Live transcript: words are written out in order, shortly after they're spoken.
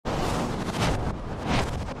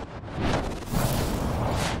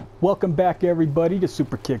Welcome back, everybody, to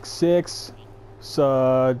Super Kick 6. It's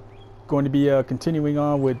going to be continuing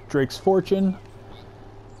on with Drake's Fortune.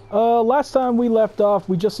 Last time we left off,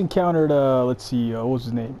 we just encountered, let's see, what was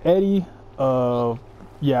his name? Eddie.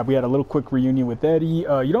 Yeah, we had a little quick reunion with Eddie.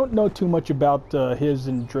 You don't know too much about his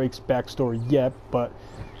and Drake's backstory yet, but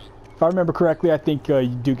if I remember correctly, I think you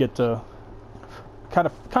do get to kind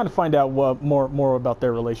of find out what more about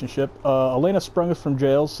their relationship. Elena sprung us from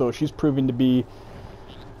jail, so she's proving to be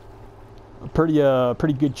a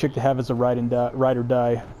pretty good chick to have as a ride or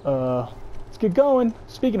die. Let's get going.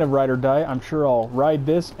 Speaking of ride or die, I'm sure I'll ride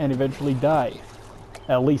this and eventually die,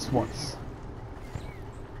 at least once.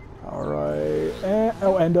 All right.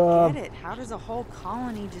 Get it? How does a whole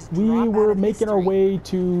colony just we drop were out of making our history? way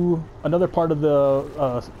to another part of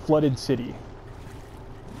the flooded city.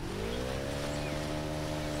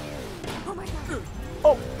 Oh my god!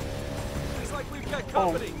 Oh. Looks like we've got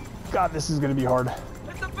company. Oh, God, this is gonna be hard.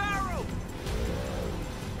 It's a barrel.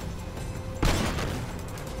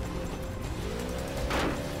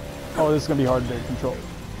 Oh, this is gonna be hard to control.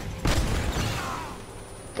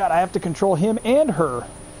 God, I have to control him and her.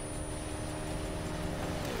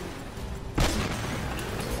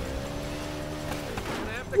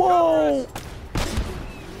 Gonna have to Whoa!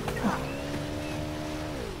 cover us.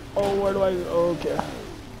 Oh, where do I? Okay.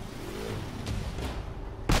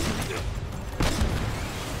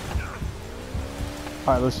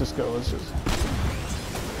 All right, let's just go. Let's just.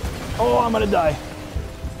 Oh, I'm gonna die.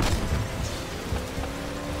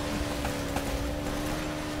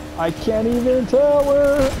 I can't even tell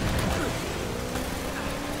where.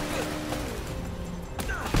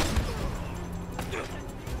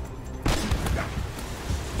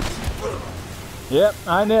 Yep,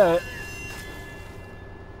 I knew it.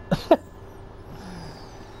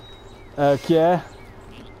 Okay.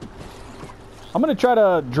 I'm gonna try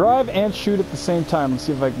to drive and shoot at the same time and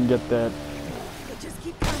see if I can get that. Just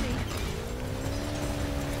keep coming.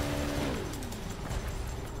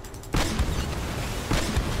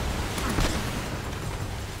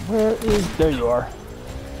 Where is... There you are.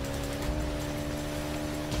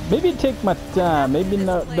 Maybe take my time. Maybe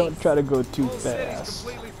not. Don't try to go too Whole city's fast.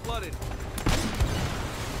 completely flooded.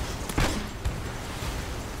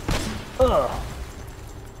 Ugh.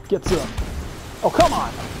 Get some. Oh, come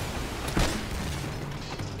on.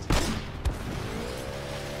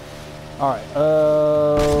 Alright,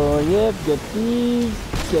 yep, get these.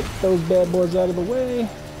 Get those bad boys out of the way.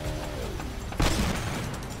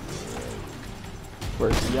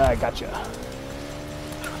 Where's he? Yeah, I gotcha.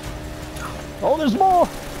 Oh, there's more!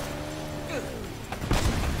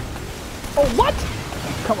 Oh, what?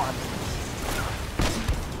 Come on.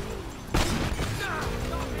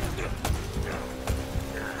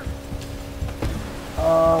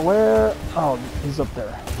 Where? Oh, he's up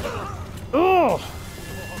there. Ugh!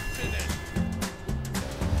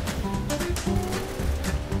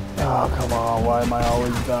 Oh, come on. Why am I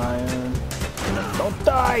always dying? Don't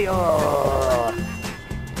die! Ugh.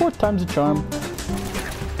 Fourth time's a charm.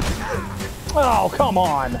 Oh, come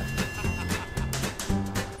on!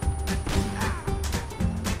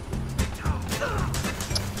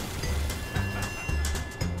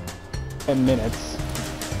 10 minutes.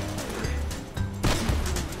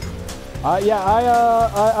 Yeah,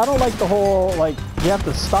 I don't like the whole, like, you have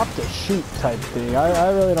to stop to shoot type thing.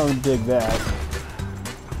 I really don't dig that.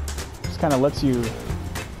 Just kind of lets you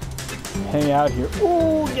hang out here.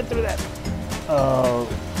 Ooh, get through that.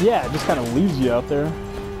 Yeah, it just kind of leaves you out there.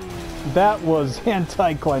 That was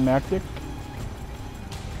anticlimactic.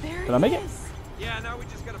 There Did I make it? is. Yeah, now we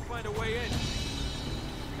just gotta find a way in.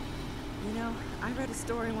 You know, I read a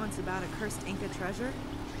story once about a cursed Inca treasure.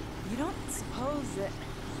 You don't suppose that...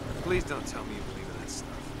 Please don't tell me you believe in that stuff.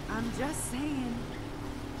 I'm just saying.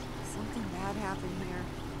 Something bad happened here.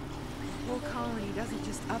 The whole colony doesn't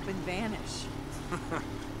just up and vanish.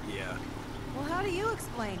 Yeah. Well, how do you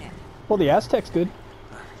explain it? Well, the Aztecs did.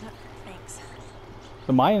 Thanks.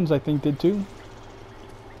 The Mayans, I think, did too.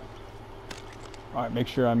 Alright, make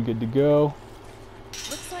sure I'm good to go.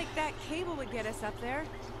 Looks like that cable would get us up there.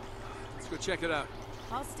 Let's go check it out.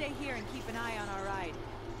 I'll stay here and keep an eye on our ride.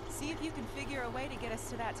 See if you can figure a way to get us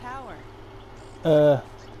to that tower.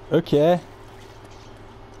 Okay.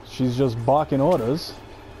 She's just barking orders.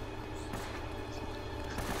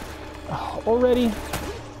 Oh, already?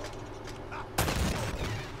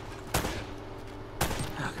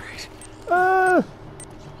 Oh, great.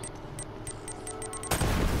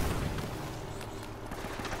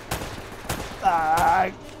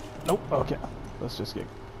 Nope, okay. Let's just get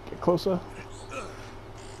closer.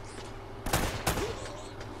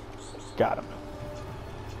 Got him.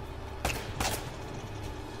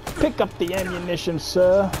 Pick up the ammunition,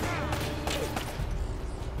 sir.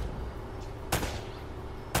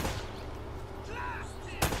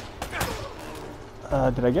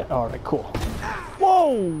 Did I get? All right, cool.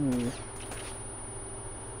 Whoa!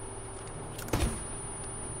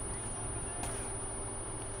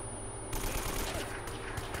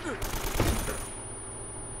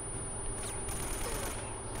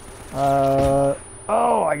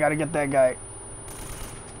 Oh, I gotta get that guy.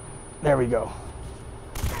 There we go.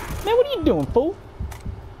 Man, what are you doing, fool?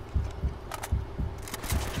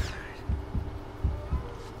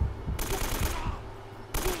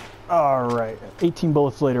 Alright, 18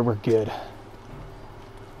 bullets later, we're good.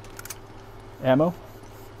 Ammo?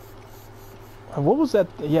 What was that?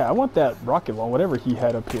 Yeah, I want that rocket launcher, whatever he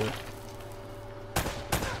had up here.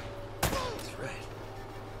 That's right.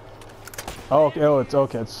 Oh, okay, oh, it's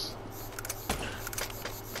okay. It's.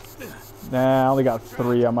 Nah, I only got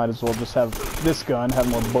 3. I might as well just have this gun, have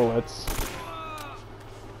more bullets.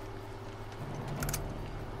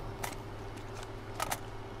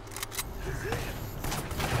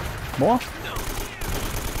 More?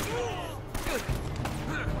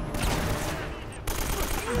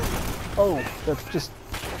 Oh, that's just...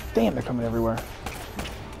 Damn, they're coming everywhere.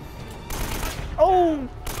 Oh!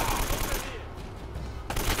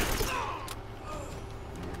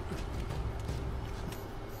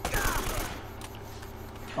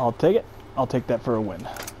 I'll take it. I'll take that for a win.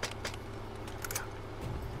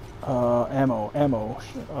 Ammo.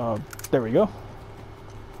 There we go.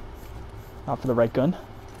 Not for the right gun.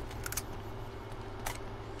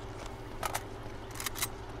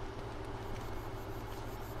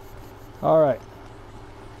 Alright.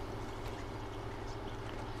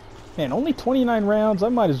 Man, only 29 rounds? I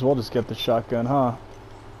might as well just get the shotgun, huh?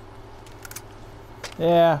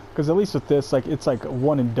 Yeah, because at least with this, like, it's like a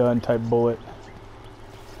one and done type bullet.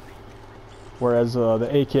 Whereas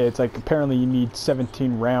the AK, it's like apparently you need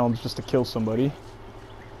 17 rounds just to kill somebody.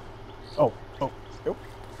 Oh.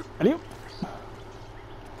 Alley-oop.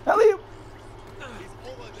 Alley-oop.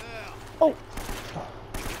 Oh.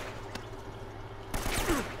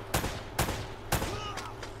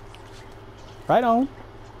 Right on.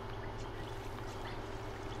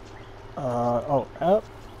 Oh, up.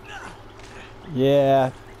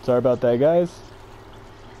 Yeah, sorry about that, guys.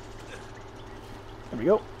 There we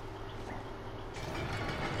go.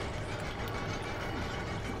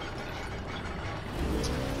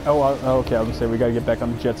 Oh, okay, I was gonna say we gotta get back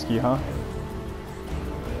on the jet ski, huh?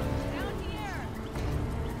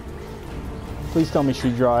 Please tell me she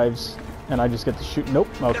drives and I just get to shoot. Nope,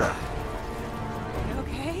 okay.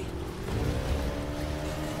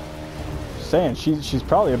 Saying she's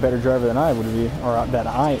probably a better driver than I would be, or that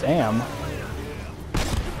I am.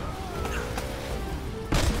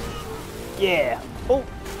 Yeah. Oh.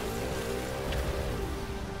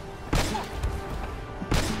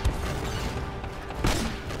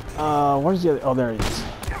 Where's the other? Oh, there he is.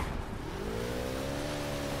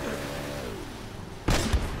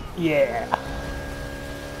 Yeah.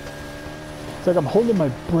 It's like I'm holding my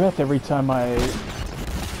breath every time I.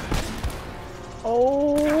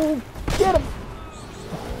 Oh. Get him!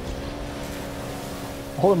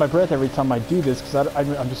 I'm holding my breath every time I do this because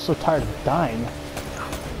I'm just so tired of dying.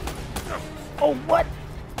 Oh, what?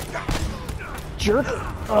 Jerk!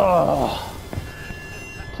 Oh.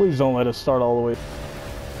 Please don't let us start all the way.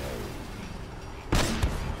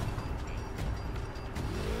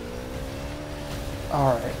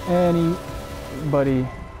 Alright, anybody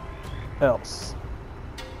else?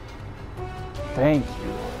 Thank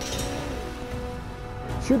you.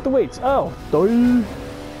 Shoot the weights. Oh, doy.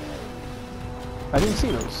 I didn't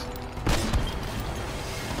see those.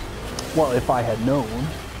 Well, if I had known.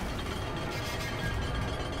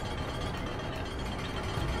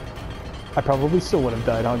 I probably still would have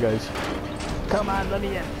died, huh, guys? Come on, let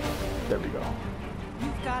me in. There we go.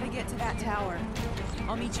 You've got to get to that tower.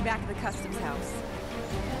 I'll meet you back at the customs house.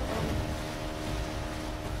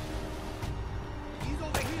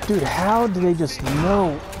 Dude, how do they just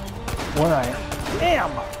know where I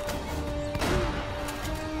am?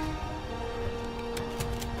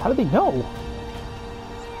 How do they know?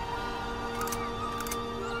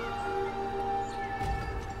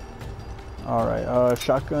 Alright,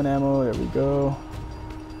 shotgun ammo, there we go.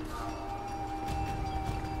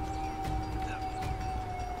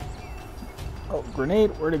 Oh, grenade,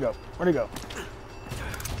 where'd it go? Where'd it go?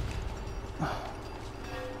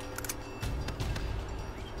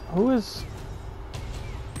 Who is...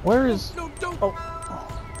 Where is... No, don't! Oh.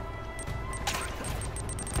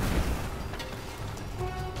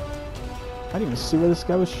 I didn't even see where this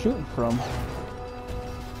guy was shooting from.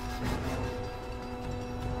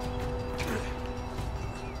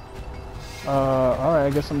 Alright, I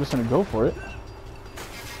guess I'm just gonna go for it.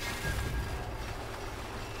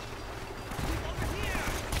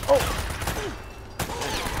 Oh!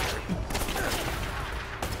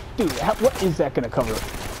 Dude, what is that gonna cover?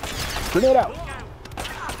 Grenade out!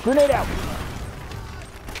 Grenade out!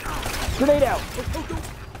 Grenade out!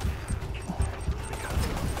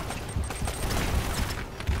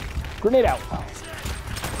 Grenade out!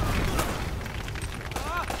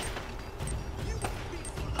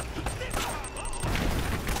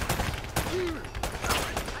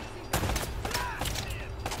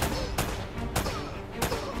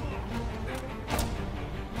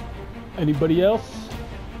 Anybody else?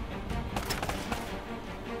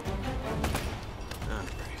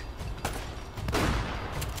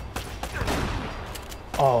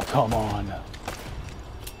 Oh, come on.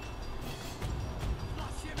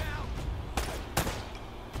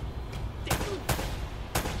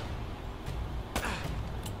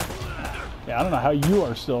 Yeah, I don't know how you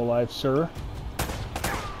are still alive, sir.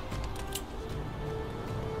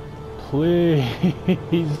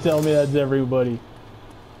 Please tell me that's everybody.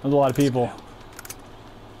 There's a lot of people.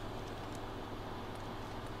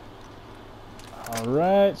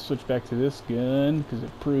 Alright, switch back to this gun because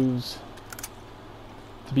it proves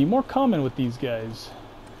to be more common with these guys.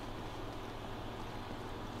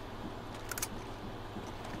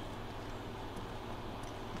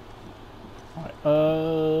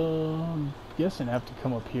 Alright, guessing I have to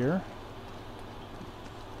come up here.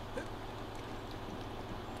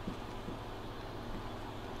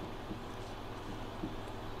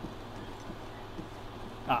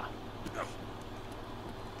 Ah.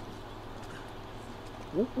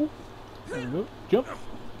 Ooh, ooh. There we go. Jump.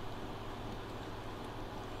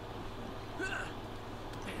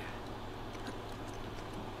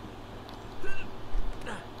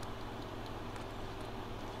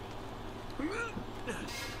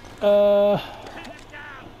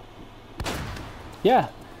 Yeah.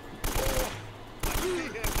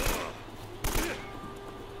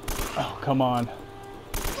 Oh, come on.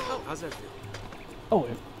 Oh, how's that feel? Oh,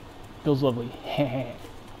 it feels lovely.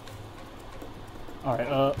 Alright,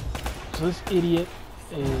 so this idiot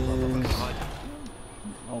is...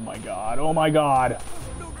 Oh my god, oh my god!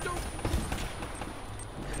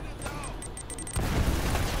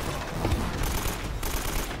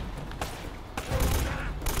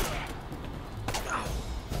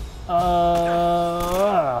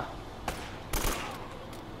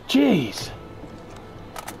 Jeez!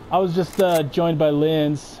 I was just joined by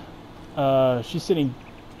Lynn's. She's sitting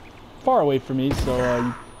far away from me, so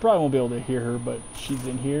you probably won't be able to hear her, but she's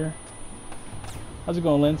in here. How's it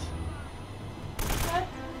going, Lynn's? What?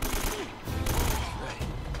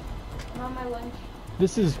 I'm on my lunch.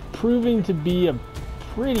 This is proving to be a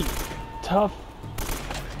pretty tough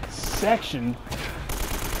section,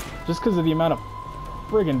 just because of the amount of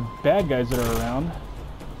friggin' bad guys that are around.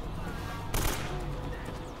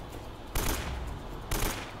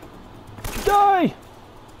 Die!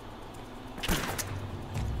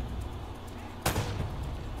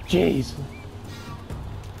 Jeez.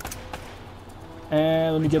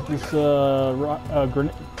 And let me get this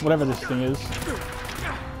grenade, whatever this thing is.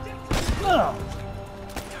 Oh,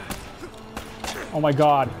 oh my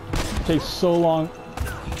god. It takes so long.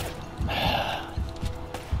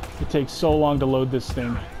 It takes so long to load this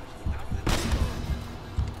thing.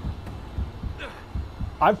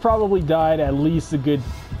 I've probably died at least a good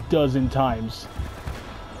dozen times.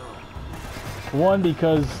 One,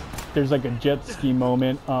 because there's like a jet ski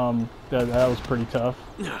moment, that was pretty tough.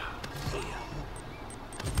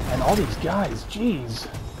 And all these guys, jeez.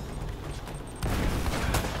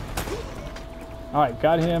 Alright,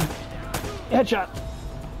 got him. Headshot!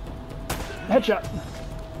 Headshot!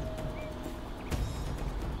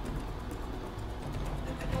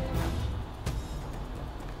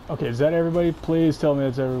 Okay, is that everybody? Please tell me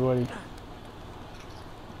that's everybody.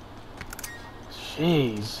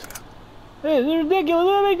 Jeez. Hey, it's ridiculous.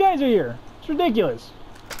 Look how many guys are here. It's ridiculous.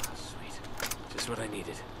 Sweet. Just what I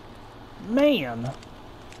needed. Man.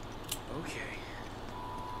 Okay.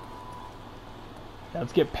 Now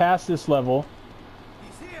let's get past this level.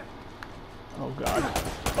 He's here. Oh god.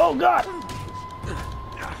 Oh god!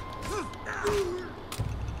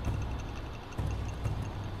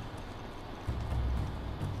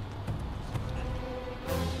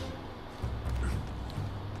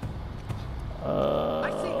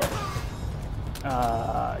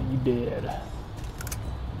 You did.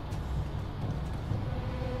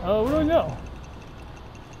 Oh, where do I go?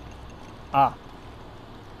 Ah.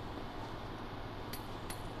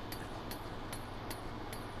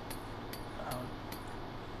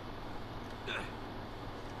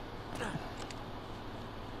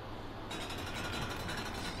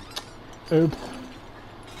 Oops.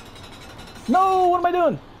 No, what am I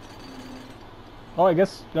doing? Oh, I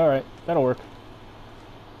guess, alright, that'll work.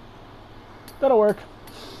 That'll work.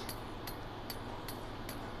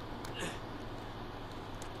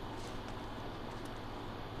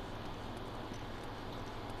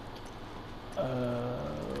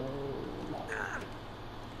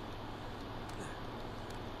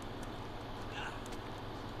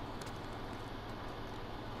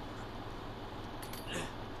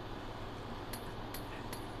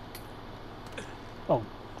 Oh.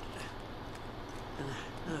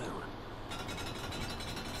 Another one.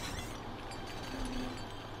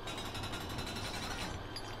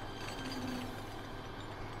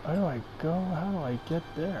 Where do I go? How do I get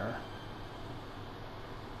there?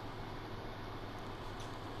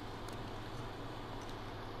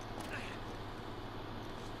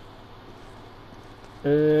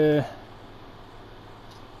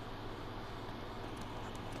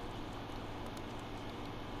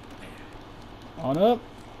 On up.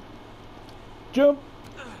 Jump.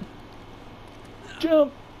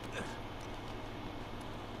 Jump.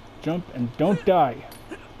 Jump and don't die.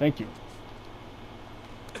 Thank you.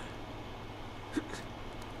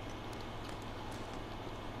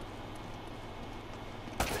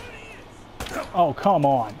 Oh, come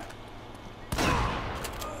on.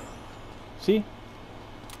 See?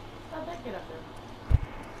 How'd that get up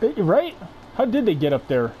there? Right? How did they get up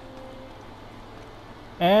there?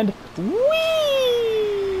 And whee!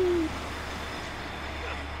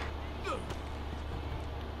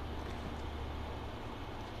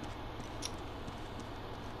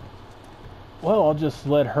 Well, I'll just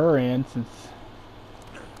let her in since,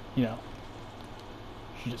 you know,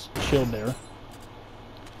 she just chilled there.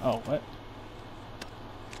 Oh, what?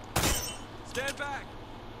 Stand back!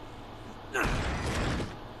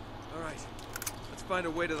 Alright. Let's find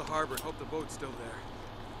a way to the harbor and hope the boat's still there.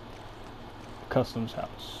 Customs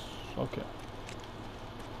house. Okay.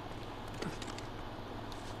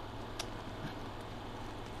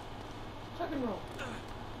 Tuck and roll.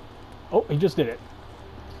 Oh, he just did it.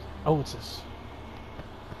 Oh, what's this?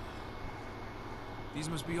 These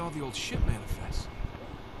must be all the old ship manifests.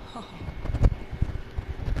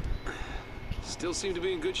 Still seem to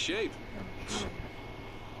be in good shape.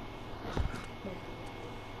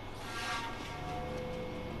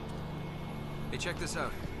 Hey, check this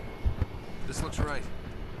out. This looks right.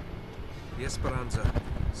 The Esperanza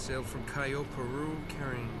sailed from Callao, Peru,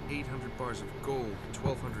 carrying 800 bars of gold,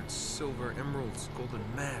 1,200 silver emeralds, golden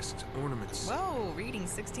masks, ornaments. Whoa, reading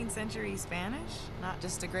 16th century Spanish? Not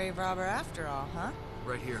just a grave robber after all, huh?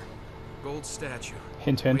 Right here. Gold statue.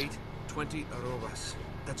 Hint, hint. Weight, 20 arrobas.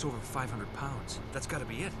 That's over 500 pounds. That's gotta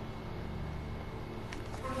be it.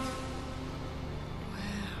 Wow.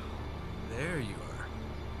 There you are.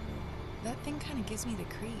 That thing kind of gives me the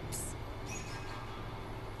creeps.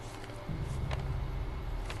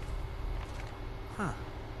 Huh.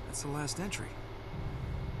 That's the last entry.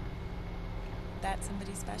 That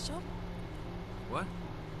somebody special? What?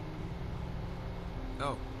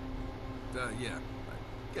 Oh. Yeah.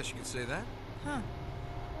 I guess you could say that. Huh.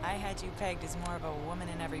 I had you pegged as more of a woman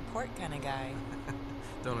in every port kind of guy.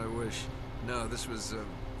 Don't I wish? No, this was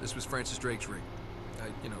Francis Drake's rig. I,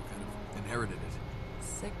 kind of inherited it.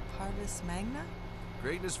 Sic parvis magna?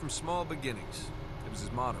 Greatness from small beginnings. It was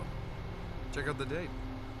his motto. Check out the date.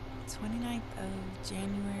 29th of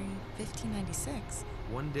January, 1596.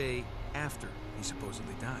 One day after he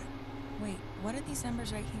supposedly died. Wait, what are these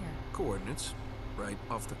numbers right here? Coordinates. Right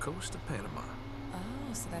off the coast of Panama.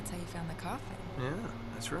 Oh, so that's how you found the coffin. Yeah,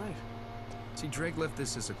 that's right. See, Drake left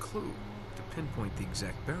this as a clue to pinpoint the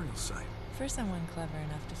exact burial site. For someone clever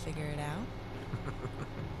enough to figure it out.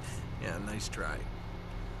 Yeah, nice try.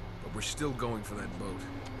 But we're still going for that boat.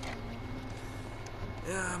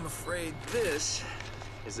 Yeah, I'm afraid this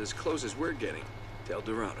is as close as we're getting to El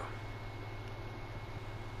Dorado.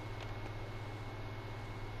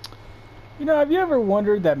 You know, have you ever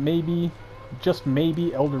wondered that maybe, just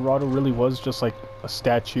maybe, El Dorado really was just like a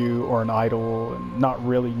statue or an idol and not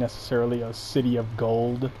really necessarily a city of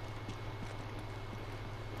gold?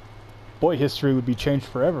 Boy, history would be changed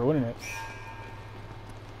forever, wouldn't it?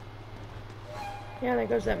 Yeah, there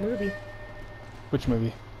goes that movie, Which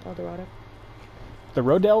movie? El Dorado. The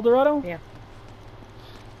Road to El Dorado? Yeah.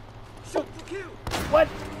 What?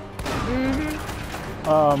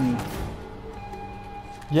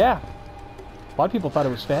 Yeah. A lot of people thought it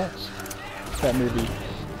was fast, that movie.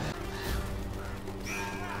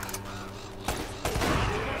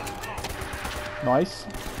 Nice.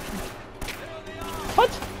 What?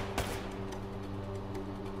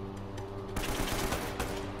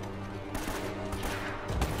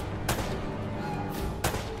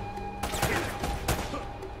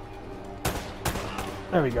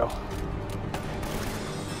 There we go.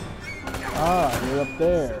 Ah, you're up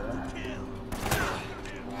there.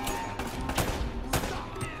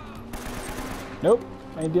 Nope,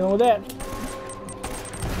 ain't dealing with that.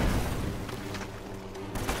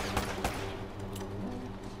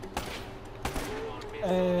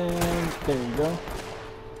 And there you go.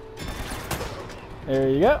 There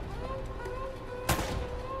you go.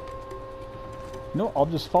 No, I'll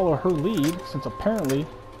just follow her lead, since apparently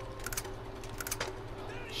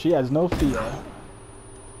she has no fear.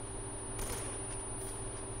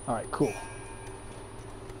 Alright, cool.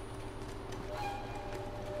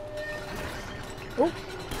 Oh!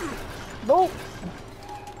 No!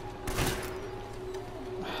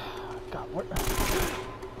 God, what?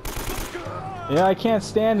 Yeah, I can't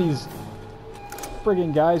stand these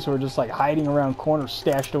friggin' guys who are just like hiding around corners,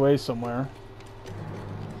 stashed away somewhere.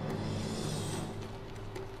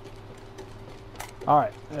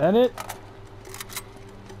 Alright, and it.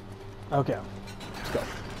 Okay, let's go.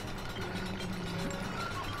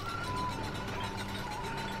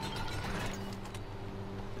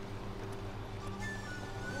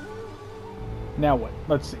 Now what?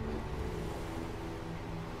 Let's see.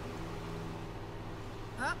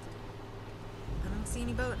 Huh? I don't see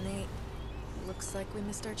any boat, Nate. Looks like we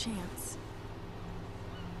missed our chance.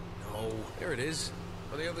 No, there it is.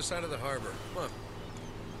 On the other side of the harbor. Come on.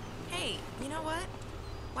 Hey, you know what?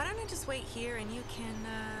 Why don't I just wait here and you can,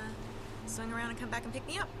 swing around and come back and pick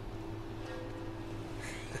me up?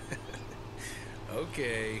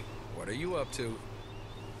 Okay. What are you up to?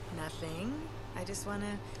 Nothing. I just want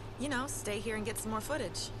to, you know, stay here and get some more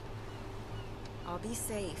footage. I'll be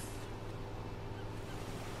safe.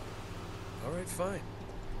 All right, fine.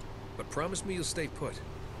 But promise me you'll stay put.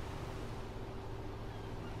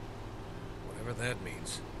 Whatever that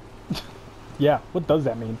means. Yeah, what does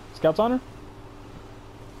that mean? Scouts on her?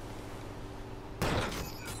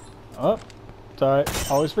 Oh, it's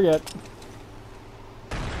alright. Always forget.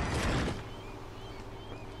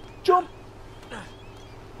 Jump!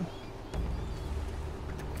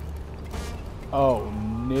 Oh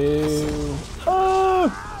no. Oh!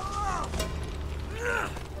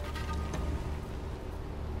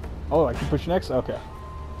 Oh, I can push next? Okay.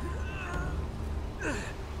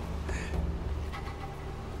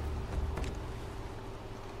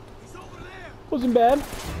 Wasn't bad.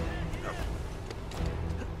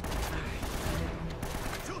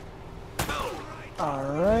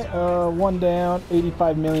 Alright, one down,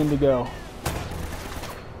 85 million to go.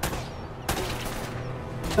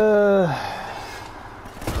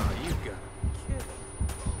 You got it.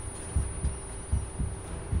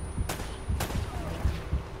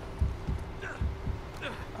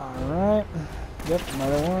 Alright. Yep,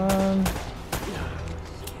 another one.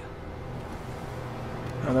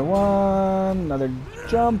 Another one. Another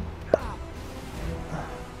jump.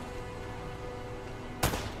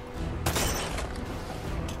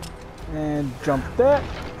 And jump that.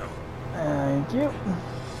 Thank you.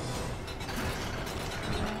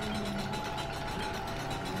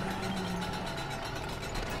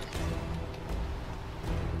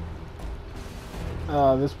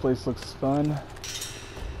 This place looks fun.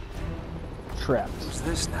 Trapped. Who's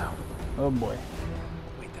this now? Oh boy.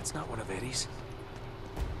 Wait, that's not one of Eddie's.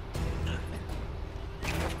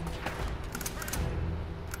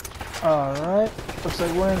 Alright. Looks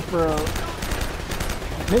like we're in for a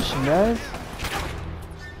mission, guys.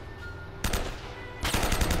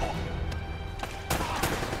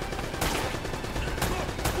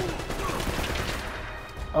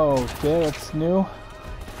 Okay, that's new.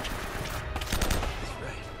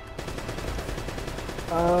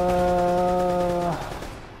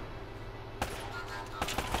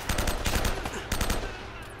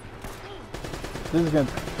 This is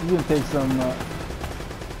gonna take some.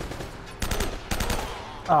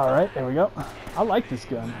 All right, there we go. I like this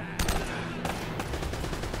gun.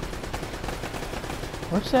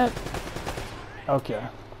 Where's that? Okay.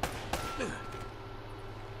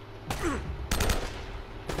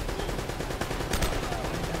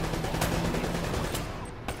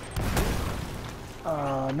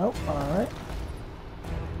 Nope. All right.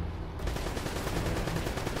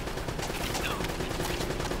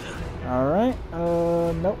 All right.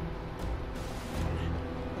 Nope.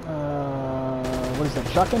 What is that?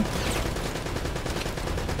 Shotgun?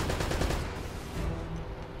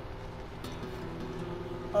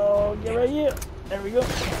 Oh, get right here. There we go.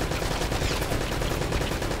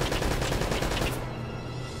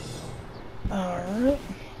 All right.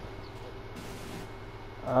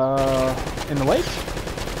 In the lake?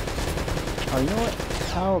 Oh, you know what?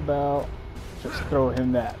 How about just throw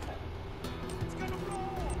him that?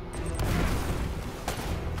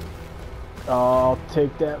 I'll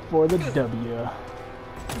take that for the W.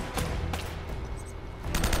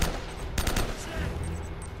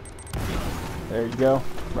 There you go.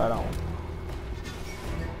 Right on.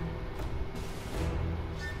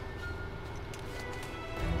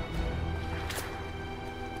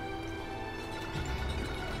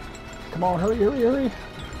 Come on, hurry, hurry, hurry.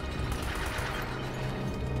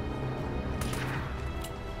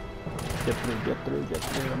 Get through, get through, get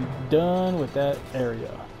through. I'm done with that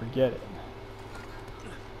area. Forget it.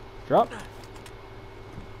 Drop.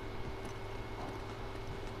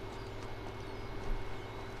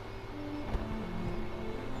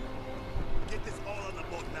 Get this all on the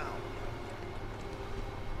boat now.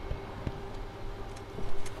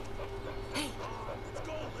 Hey, Let's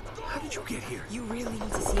go, let's go. How did you get here? you really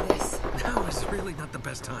need to see this. Now is really not the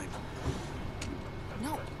best time.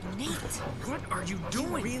 No, Nate. What are you You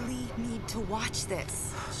doing? really need to watch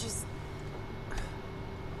this. Just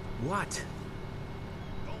What?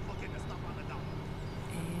 Don't forget to stop on the dock.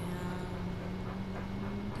 and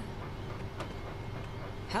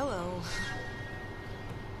hello.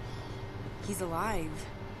 He's alive.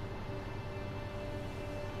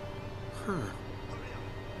 Huh.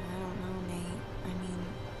 I don't know, Nate. I mean,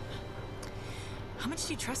 how much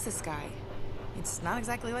do you trust this guy? It's not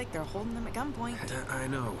exactly like they're holding him at gunpoint. I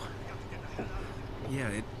know. Yeah,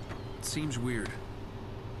 it seems weird.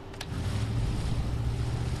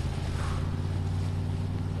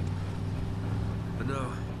 But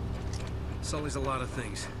no, Sully's a lot of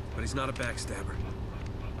things, but he's not a backstabber.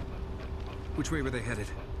 Which way were they headed?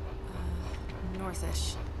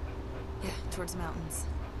 Northish. Yeah, towards the mountains.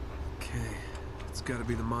 Okay, it's gotta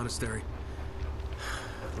be the monastery.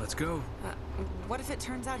 Let's go. What if it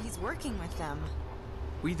turns out he's working with them?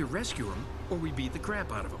 We either rescue him, or we beat the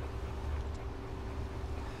crap out of him.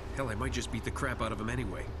 Hell, I might just beat the crap out of him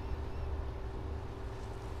anyway.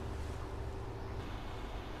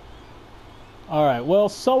 Alright, well,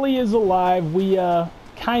 Sully is alive. We,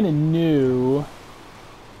 kind of knew.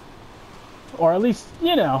 Or at least,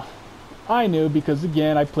 you know, I knew because,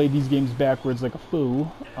 again, I played these games backwards like a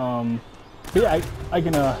fool. But yeah, I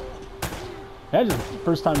can, imagine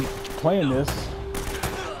first time playing this.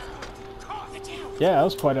 Yeah, that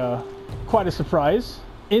was quite a surprise.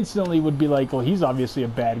 Instantly would be like, well, he's obviously a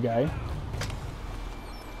bad guy.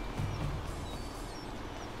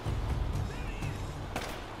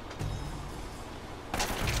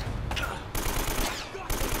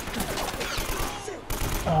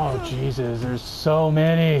 Oh, Jesus, there's so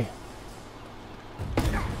many.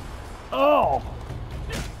 Oh!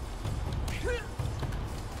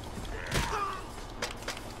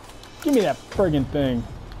 Give me that friggin' thing.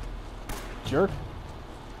 Jerk.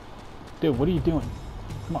 Dude, what are you doing?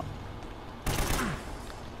 Come on.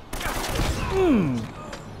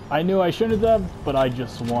 I knew I shouldn't have, but I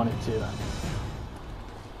just wanted to.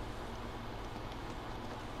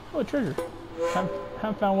 Oh, a treasure.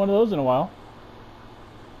 Haven't found one of those in a while.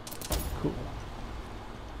 Cool.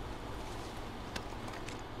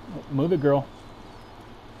 Oh, move it, girl.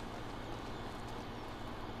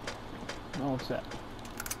 Oh, what's that?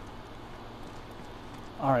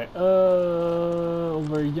 Alright,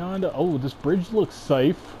 over yonder. Oh, this bridge looks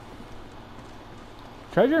safe.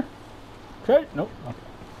 Treasure? Treasure? Nope. Okay.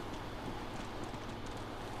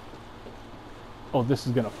 Oh, this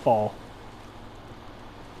is gonna fall.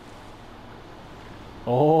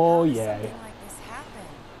 Oh, yeah. Something like this happen.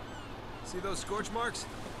 See those scorch marks?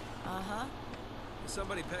 Uh-huh.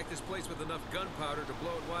 Somebody packed this place with enough gunpowder to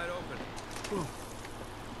blow it wide open. Ooh.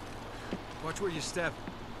 Watch where you step.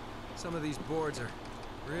 Some of these boards are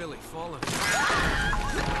really falling.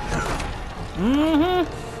 Mm-hmm.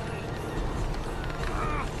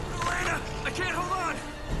 Elena, I can't hold on.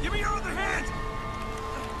 Give me your other hand.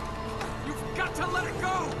 You've got to let it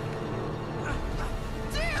go.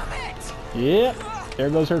 Damn it! Yep. There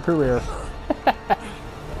goes her career.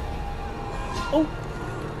 Oh.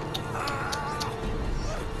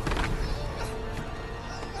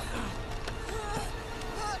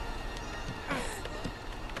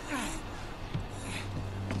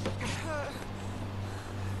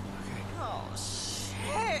 Oh,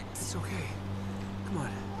 shit! It's okay. Come on.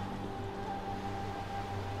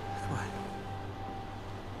 Come on.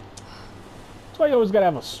 That's why you always gotta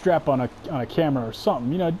have a strap on a camera or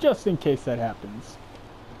something, you know, just in case that happens.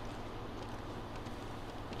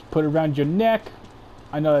 Just put it around your neck.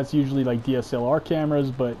 I know that's usually like DSLR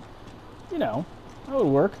cameras, but you know, that would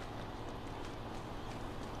work.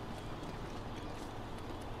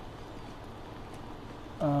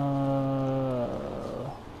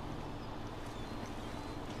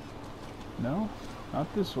 No,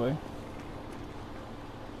 not this way.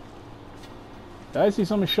 Did I see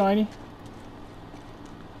something shiny?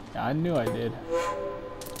 I knew I did.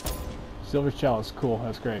 Silver chalice, cool,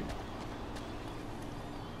 that's great.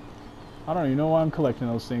 I don't even know why I'm collecting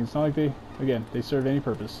those things. It's not like they, again, they serve any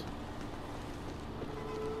purpose.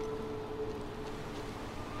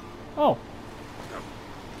 Oh.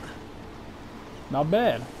 Not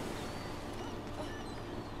bad.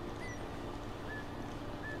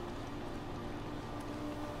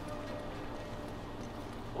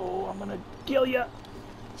 Oh, I'm gonna kill ya.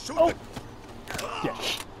 Oh. Yeah,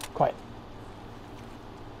 shh. Quiet.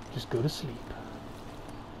 Just go to sleep.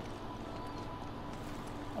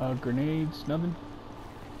 Grenades, nothing.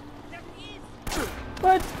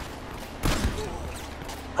 What?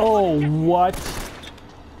 Oh, what?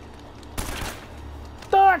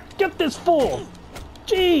 Ah, get this fool!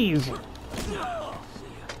 Jeez!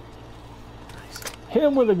 Hit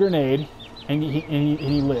him with a grenade, and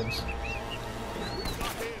he lives.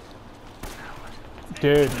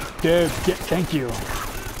 Dude, thank you.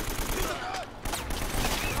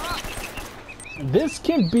 This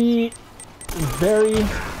can be very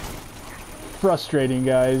frustrating,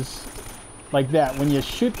 guys. Like that, when you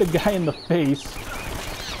shoot the guy in the face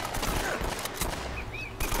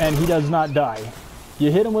and he does not die.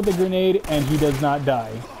 You hit him with a grenade and he does not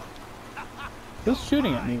die. Who's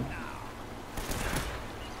shooting at me?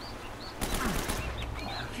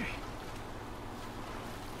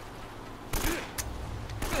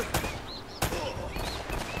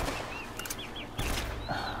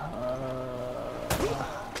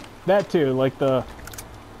 That too, like the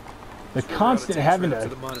constant having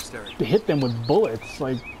to hit them with bullets,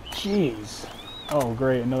 like, jeez. Oh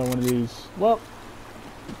great, another one of these. Well,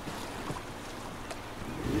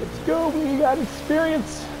 let's go, we got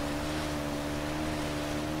experience.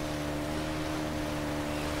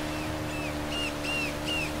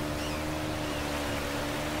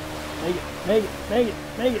 Make it, make it, make it,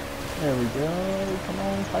 make it. There we go, come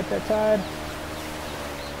on, fight that tide.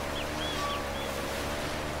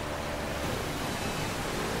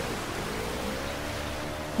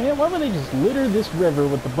 Man, why would they just litter this river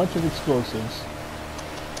with a bunch of explosives?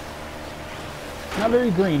 Not very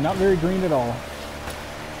green at all.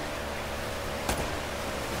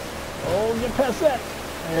 Oh, get past that.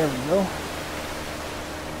 There we go.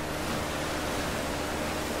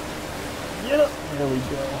 Get up. There we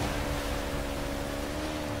go.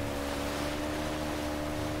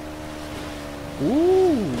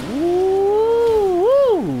 Ooh, ooh,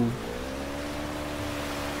 ooh.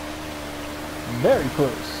 Very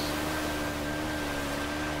close.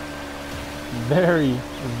 Very,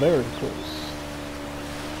 very close.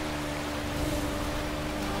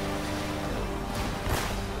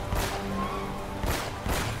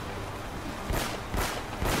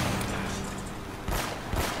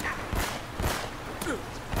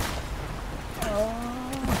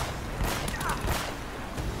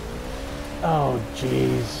 Oh,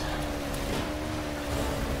 jeez.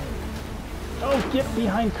 Oh, get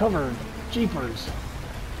behind cover. Jeepers.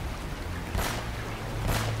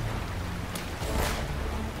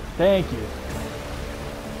 Thank you.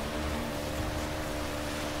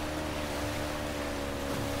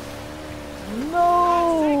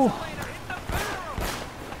 No!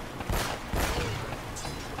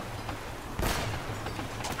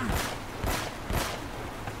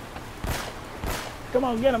 Come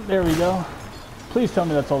on, get him. There we go. Please tell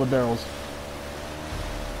me that's all the barrels.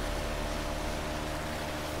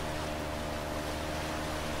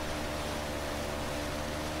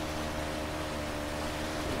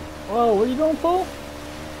 Whoa, where you going, fool?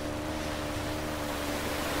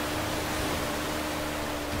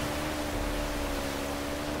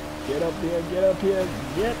 Get up here, get up here,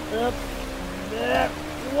 get up that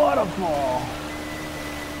waterfall.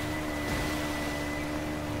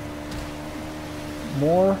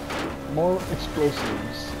 More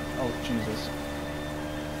explosives. Oh, Jesus.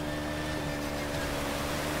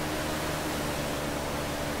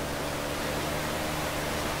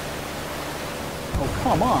 Oh,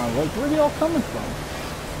 come on. Like, where are they all coming from?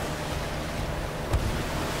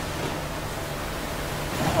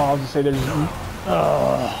 Oh, I'll just say there's...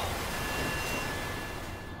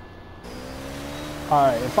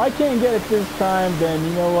 Alright, if I can't get it this time, then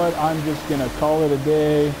you know what? I'm just gonna call it a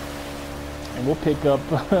day. And we'll pick up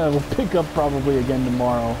probably again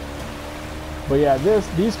tomorrow. But yeah,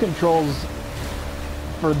 these controls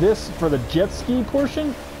for the jet ski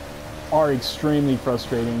portion are extremely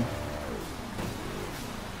frustrating.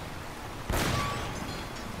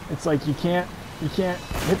 It's like you can't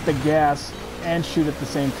hit the gas and shoot at the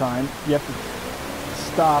same time. You have to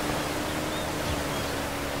stop.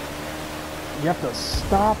 You have to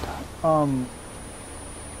stop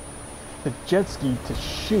the jet ski to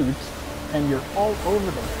shoot, and you're all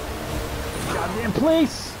over the goddamn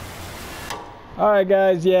place. All right,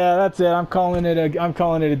 guys. Yeah, that's it. I'm calling it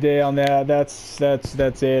a day on that. That's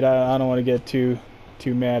it. I don't want to get too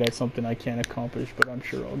mad at something I can't accomplish, but I'm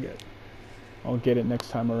sure I'll get it next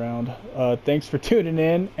time around. Thanks for tuning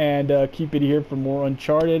in, and keep it here for more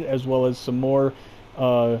Uncharted, as well as some more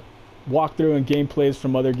walkthrough and gameplays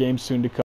from other games soon to come.